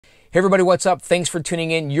Hey everybody, what's up? Thanks for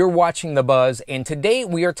tuning in. You're watching The Buzz, and today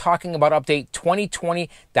we are talking about update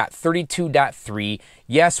 2020.32.3.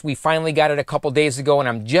 Yes, we finally got it a couple days ago, and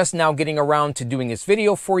I'm just now getting around to doing this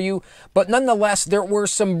video for you. But nonetheless, there were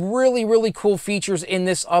some really cool features in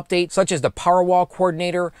this update, such as the Powerwall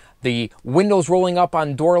Coordinator, the windows rolling up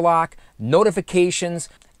on door lock, notifications,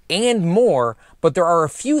 and more. But there are a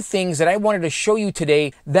few things that I wanted to show you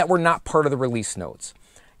today that were not part of the release notes.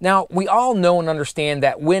 Now, we all know and understand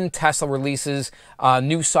that when Tesla releases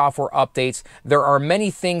new software updates, there are many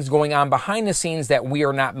things going on behind the scenes that we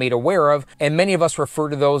are not made aware of, and many of us refer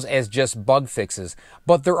to those as just bug fixes.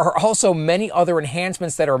 But there are also many other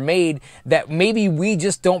enhancements that are made that maybe we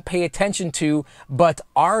just don't pay attention to, but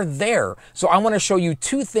are there. So I want to show you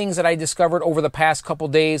two things that I discovered over the past couple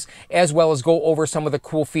days, as well as go over some of the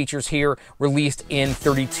cool features here released in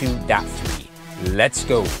 32.3. Let's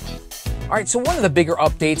go. All right, so one of the bigger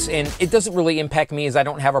updates, and it doesn't really impact me as I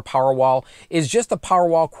don't have a Powerwall, is just the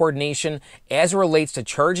Powerwall coordination as it relates to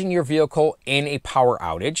charging your vehicle in a power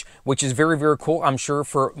outage, which is very cool, I'm sure,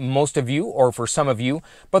 for most of you or for some of you.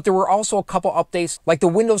 But there were also a couple updates like the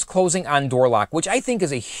windows closing on door lock, which I think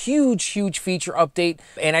is a huge feature update.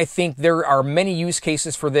 And I think there are many use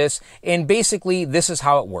cases for this. And basically, this is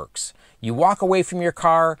how it works. You walk away from your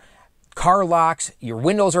car locks, your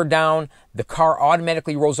windows are down, the car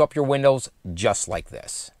automatically rolls up your windows just like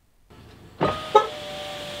this.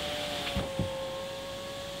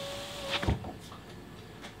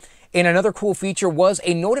 And another cool feature was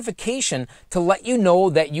a notification to let you know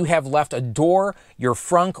that you have left a door, your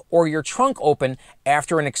front, or your trunk open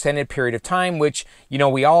after an extended period of time, which, you know,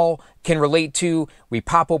 we all can relate to. We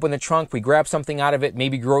pop open the trunk, we grab something out of it,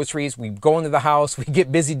 maybe groceries, we go into the house, we get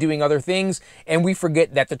busy doing other things, and we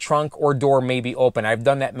forget that the trunk or door may be open. I've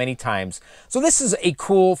done that many times. So this is a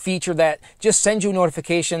cool feature that just sends you a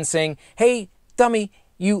notification saying, hey, dummy,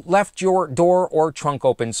 you left your door or trunk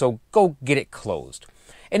open, so go get it closed.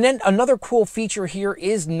 And then another cool feature here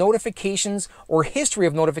is notifications or history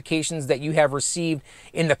of notifications that you have received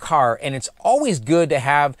in the car. And it's always good to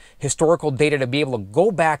have historical data to be able to go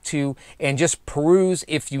back to and just peruse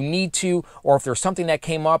if you need to, or if there's something that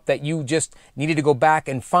came up that you just needed to go back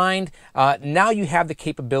and find. Now you have the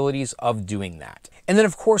capabilities of doing that. And then,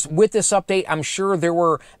 of course, with this update, I'm sure there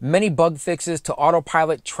were many bug fixes to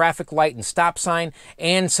autopilot, traffic light, and stop sign,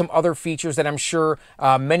 and some other features that I'm sure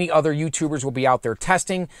many other YouTubers will be out there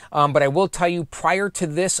testing. But I will tell you, prior to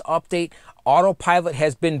this update, autopilot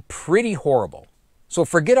has been pretty horrible. So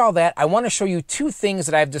forget all that. I want to show you two things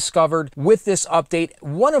that I've discovered with this update,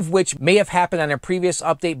 one of which may have happened on a previous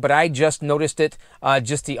update, but I just noticed it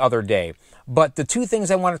just the other day. But the two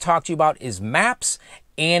things I want to talk to you about is Maps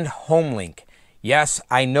and Homelink. Yes,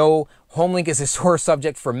 I know Homelink is a sore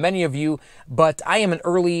subject for many of you, but I am an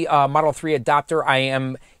early Model 3 adopter. I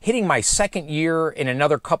am hitting my second year in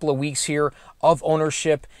another couple of weeks here of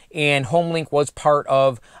ownership, and Homelink was part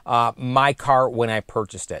of my car when I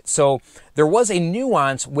purchased it. So there was a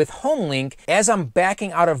nuance with Homelink. As I'm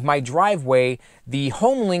backing out of my driveway, the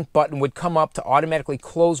Homelink button would come up to automatically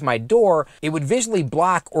close my door. It would visually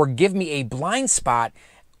block or give me a blind spot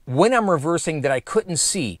when I'm reversing that I couldn't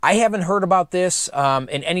see. I haven't heard about this in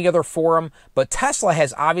any other forum, but Tesla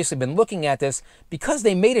has obviously been looking at this because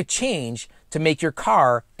they made a change to make your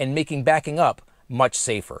car and making backing up much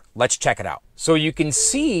safer. Let's check it out. So you can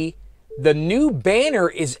see the new banner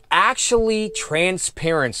is actually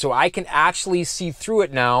transparent, so I can actually see through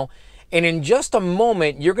it now. And in just a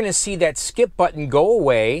moment, you're going to see that skip button go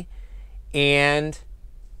away, and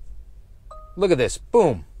look at this,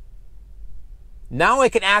 boom. Now I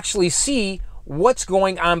can actually see what's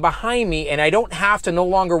going on behind me, and I don't have to no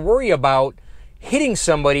longer worry about hitting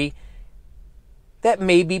somebody that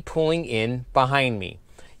may be pulling in behind me.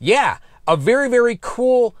 Yeah, a very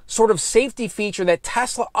cool sort of safety feature that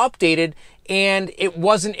Tesla updated, and it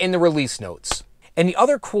wasn't in the release notes. And the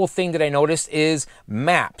other cool thing that I noticed is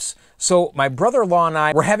Maps. So my brother-in-law and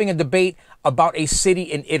I were having a debate about a city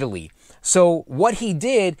in Italy. So what he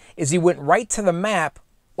did is he went right to the map.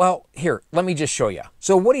 Well, here, let me just show you.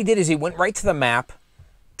 So what he did is he went right to the map,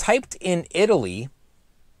 typed in Italy,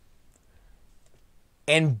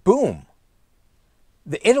 and boom,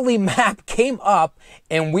 the Italy map came up,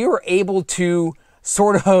 and we were able to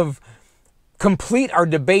sort of complete our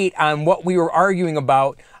debate on what we were arguing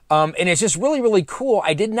about. And it's just really cool.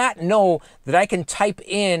 I did not know that I can type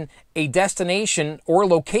in a destination or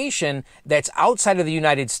location that's outside of the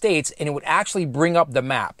United States, and it would actually bring up the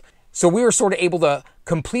map. So we were sort of able to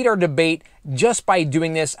complete our debate just by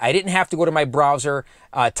doing this. I didn't have to go to my browser,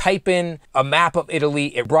 type in a map of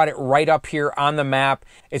Italy. It brought it right up here on the map.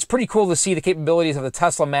 It's pretty cool to see the capabilities of the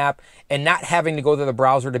Tesla map and not having to go to the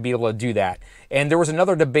browser to be able to do that. And there was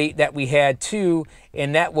another debate that we had too,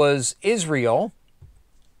 and that was Israel.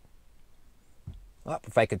 Oh,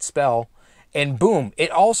 if I could spell. And boom,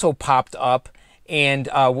 it also popped up, and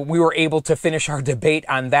we were able to finish our debate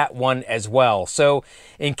on that one as well. So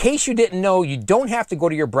in case you didn't know, you don't have to go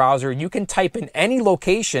to your browser. You can type in any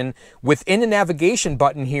location within the navigation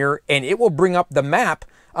button here, and it will bring up the map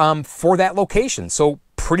for that location. So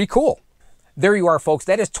pretty cool. There you are, folks.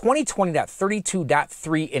 That is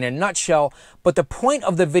 2020.32.3 in a nutshell. But the point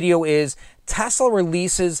of the video is Tesla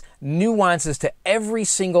releases nuances to every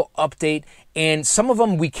single update, and some of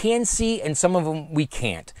them we can see and some of them we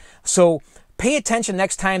can't. So pay attention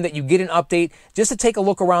next time that you get an update just to take a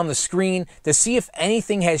look around the screen to see if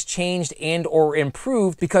anything has changed and or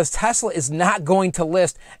improved, because Tesla is not going to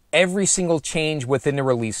list every single change within the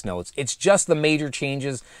release notes. It's just the major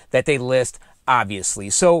changes that they list,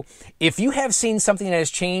 obviously. So if you have seen something that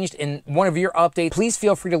has changed in one of your updates, please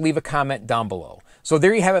feel free to leave a comment down below. So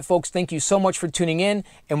there you have it, folks. Thank you so much for tuning in,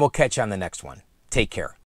 and we'll catch you on the next one. Take care.